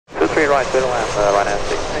3 right, middle and right hand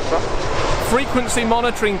 6. Thanks, Rob. Frequency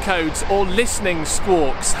monitoring codes or listening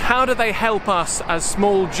squawks, how do they help us as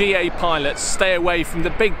small GA pilots stay away from the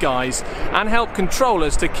big guys and help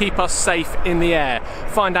controllers to keep us safe in the air?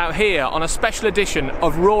 Find out here on a special edition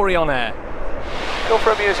of Rory on Air. Golf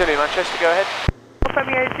Romeo Zulu, Manchester, go ahead. Golf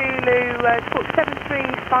Romeo Zulu, squawk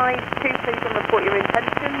 7352, please don't report your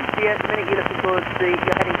intentions. At the minute you're looking towards you're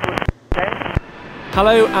heading towards the zone.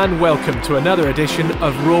 Hello and welcome to another edition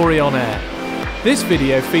of Rory on Air. This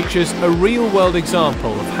video features a real-world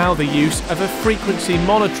example of how the use of a frequency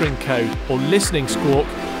monitoring code or listening squawk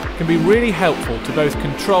can be really helpful to both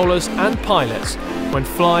controllers and pilots when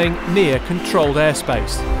flying near controlled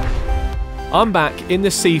airspace. I'm back in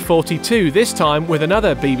the C-42, this time with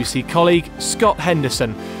another BBC colleague, Scott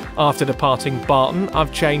Henderson. After departing Barton,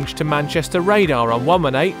 I've changed to Manchester radar on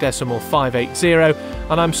 118.580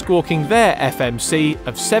 and I'm squawking their FMC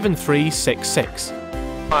of 7366.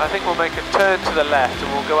 Right, I think we'll make a turn to the left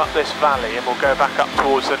and we'll go up this valley and we'll go back up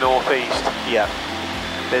towards the northeast. Yeah.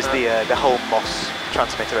 There's the whole Moss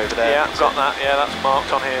transmitter over there. Yeah, got that. Yeah, that's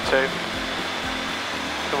marked on here too.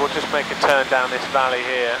 So we'll just make a turn down this valley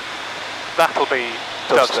here. That'll be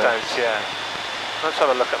Dovestones, yeah. Let's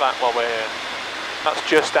have a look at that while we're here. That's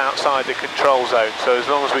just outside the control zone, so as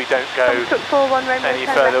long as we don't go any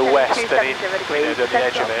further west than the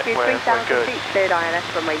edge of it, we're good.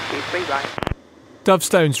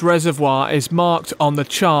 Dovestones Reservoir is marked on the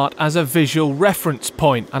chart as a visual reference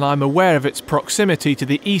point, and I'm aware of its proximity to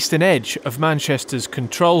the eastern edge of Manchester's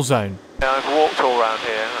control zone. Yeah, I've walked all around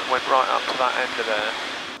here and went right up to that end of there.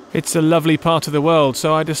 It's a lovely part of the world,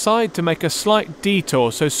 so I decide to make a slight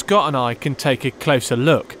detour so Scott and I can take a closer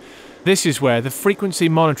look. This is where the frequency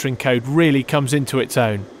monitoring code really comes into its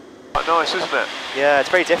own. Quite nice, isn't it? Yeah, it's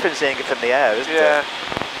very different seeing it from the air, isn't it? Yeah.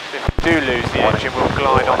 If we do lose the engine, we'll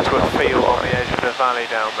glide onto a field on the edge of the valley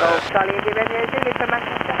down there.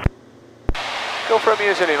 Golf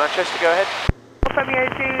Romeo Zulu, Manchester, go ahead. Golf Romeo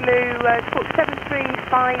Zulu, squawk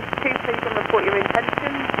 7352, please don't report your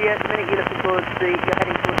intentions. At the minute you're looking towards you're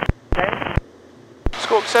heading towards the zone.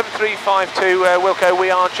 Squawk 7352, Wilco, we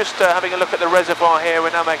are just having a look at the reservoir here. We're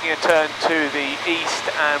now making a turn to the east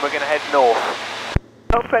and we're going to head north.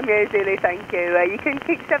 Golf Romeo Zulu, thank you. You can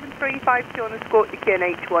keep 7352 on the squawk to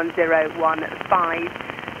QNH 1015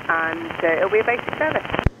 and it'll be a basic service.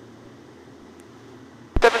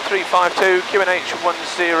 7352, QNH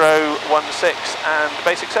 1016 and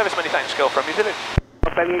basic service. Many thanks, Golf Romeo Zulu.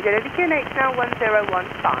 Golf Romeo Zulu, the QNH now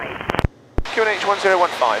 1015. QNH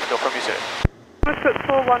 1015, Golf Romeo Zulu.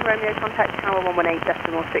 Squawk 41 Romeo, contact tower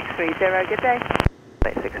 118.630, good day.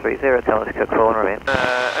 630, tell us Cook 41 Romeo.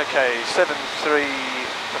 Okay, 73,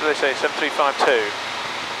 what do they say, 7352?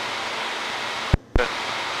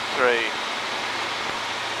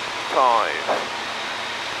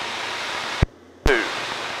 7352.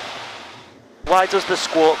 Why does the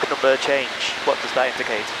squawk number change? What does that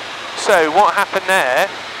indicate? So what happened there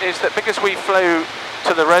is that because we flew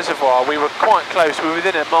to the reservoir, we were quite close, we were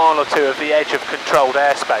within a mile or two of the edge of controlled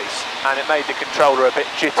airspace, and it made the controller a bit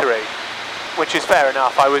jittery, which is fair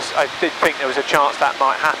enough. I did think there was a chance that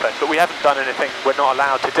might happen, but we haven't done anything we're not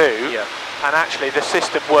allowed to do. Yeah. And actually the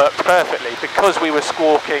system worked perfectly because we were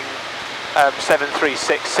squawking 7366.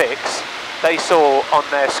 They saw on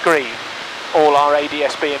their screen all our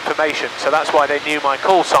ADSB information, so that's why they knew my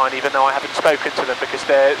call sign, even though I haven't spoken to them, because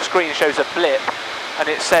their screen shows a blip and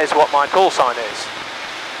it says what my call sign is.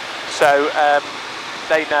 So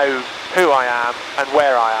they know who I am and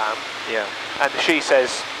where I am. Yeah. And she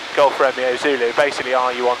says, Golf Romeo Zulu, basically,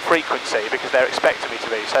 are you on frequency? Because they're expecting me to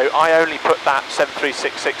be. So I only put that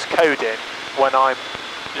 7366 code in when I'm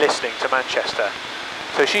listening to Manchester.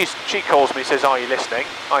 So she calls me, says, are you listening?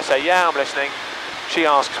 I say, yeah, I'm listening. She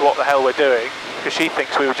asks what the hell we're doing, because she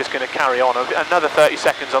thinks we were just going to carry on. Another 30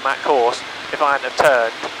 seconds on that course, if I hadn't have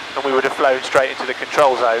turned, and we would have flown straight into the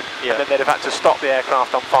control zone, and then they'd have had to stop the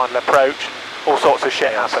aircraft on final approach. All sorts of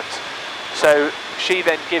shit happens. So she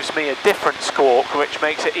then gives me a different squawk, which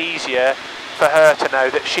makes it easier for her to know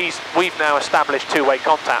that we've now established two-way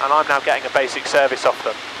contact, and I'm now getting a basic service off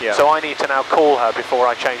them. Yeah. So I need to now call her before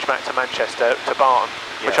I change back to Manchester, to Barton,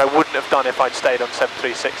 which I wouldn't have done if I'd stayed on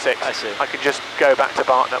 7366. I see. I can just go back to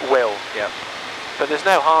Barton at will. Yeah. But there's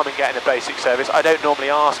no harm in getting a basic service. I don't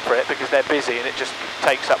normally ask for it because they're busy and it just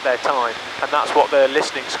takes up their time. And that's what the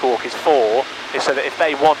listening squawk is for, is so that if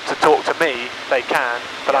they want to talk to me, they can,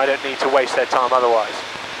 but I don't need to waste their time otherwise.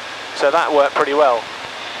 So that worked pretty well.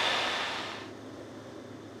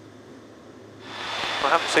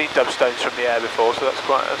 I haven't seen Dovestones from the air before, so that's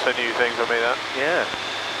a new thing for me, that. Yeah.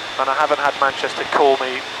 And I haven't had Manchester call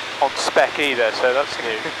me on spec either, so that's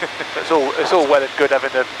new. It's all well and good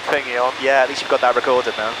having the thingy on. Yeah, at least you've got that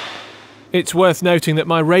recorded now. It's worth noting that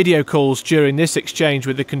my radio calls during this exchange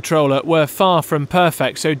with the controller were far from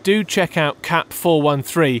perfect, so do check out CAP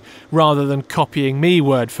 413 rather than copying me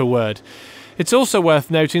word for word. It's also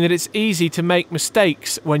worth noting that it's easy to make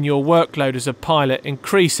mistakes when your workload as a pilot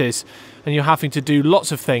increases and you're having to do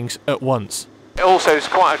lots of things at once. It also is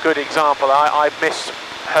quite a good example. I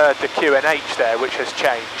misheard the QNH there, which has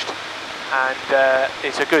changed, and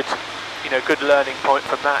it's a good learning point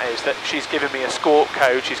from that is that she's given me a squawk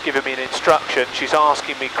code, she's given me an instruction, she's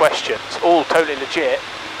asking me questions, all totally legit,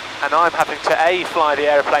 and I'm having to fly the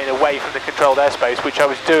aeroplane away from the controlled airspace, which I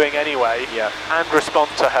was doing anyway, and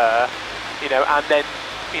respond to her, and then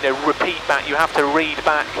repeat back. You have to read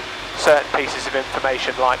back certain pieces of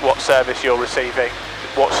information like what service you're receiving,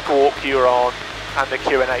 what squawk you're on, and the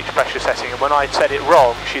QNH pressure setting. And when I said it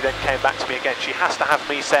wrong, she then came back to me again. She has to have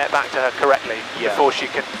me say it back to her correctly before she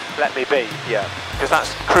can let me be. Yeah. Because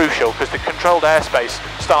that's crucial, because the controlled airspace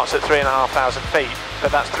starts at 3,500 feet,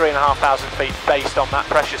 but that's 3,500 feet based on that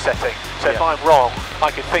pressure setting. So if I'm wrong,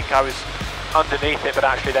 I could think I was underneath it, but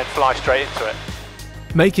actually then fly straight into it.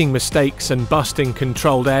 Making mistakes and busting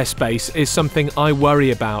controlled airspace is something I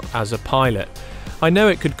worry about as a pilot. I know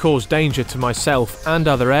it could cause danger to myself and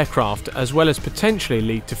other aircraft, as well as potentially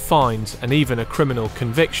lead to fines and even a criminal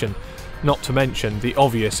conviction, not to mention the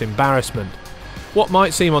obvious embarrassment. What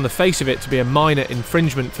might seem on the face of it to be a minor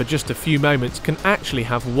infringement for just a few moments can actually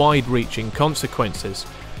have wide-reaching consequences.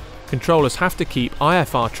 Controllers have to keep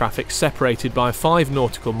IFR traffic separated by 5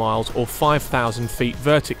 nautical miles or 5,000 feet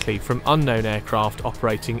vertically from unknown aircraft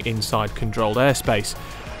operating inside controlled airspace.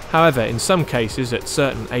 However, in some cases at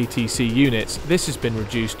certain ATC units, this has been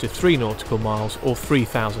reduced to 3 nautical miles or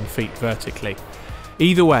 3,000 feet vertically.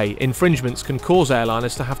 Either way, infringements can cause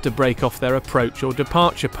airliners to have to break off their approach or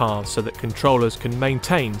departure paths so that controllers can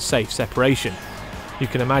maintain safe separation. You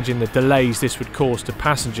can imagine the delays this would cause to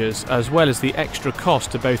passengers, as well as the extra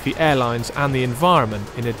cost to both the airlines and the environment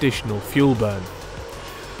in additional fuel burn.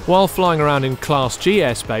 While flying around in Class G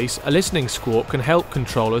airspace, a listening squawk can help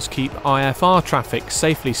controllers keep IFR traffic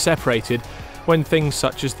safely separated when things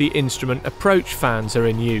such as the instrument approach fans are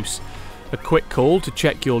in use. A quick call to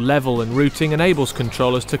check your level and routing enables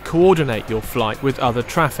controllers to coordinate your flight with other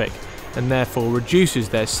traffic, and therefore reduces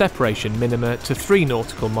their separation minima to 3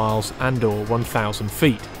 nautical miles and/or 1,000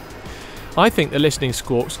 feet. I think the listening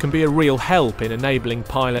squawks can be a real help in enabling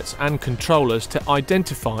pilots and controllers to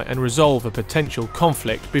identify and resolve a potential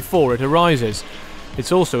conflict before it arises.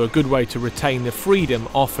 It's also a good way to retain the freedom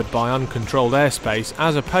offered by uncontrolled airspace,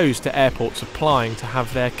 as opposed to airports applying to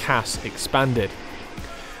have their CAS expanded.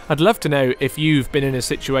 I'd love to know if you've been in a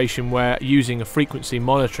situation where using a frequency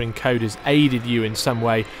monitoring code has aided you in some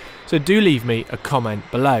way, so do leave me a comment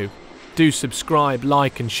below. Do subscribe,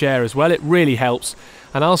 like and share as well, it really helps,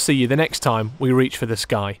 and I'll see you the next time we reach for the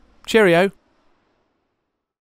sky. Cheerio!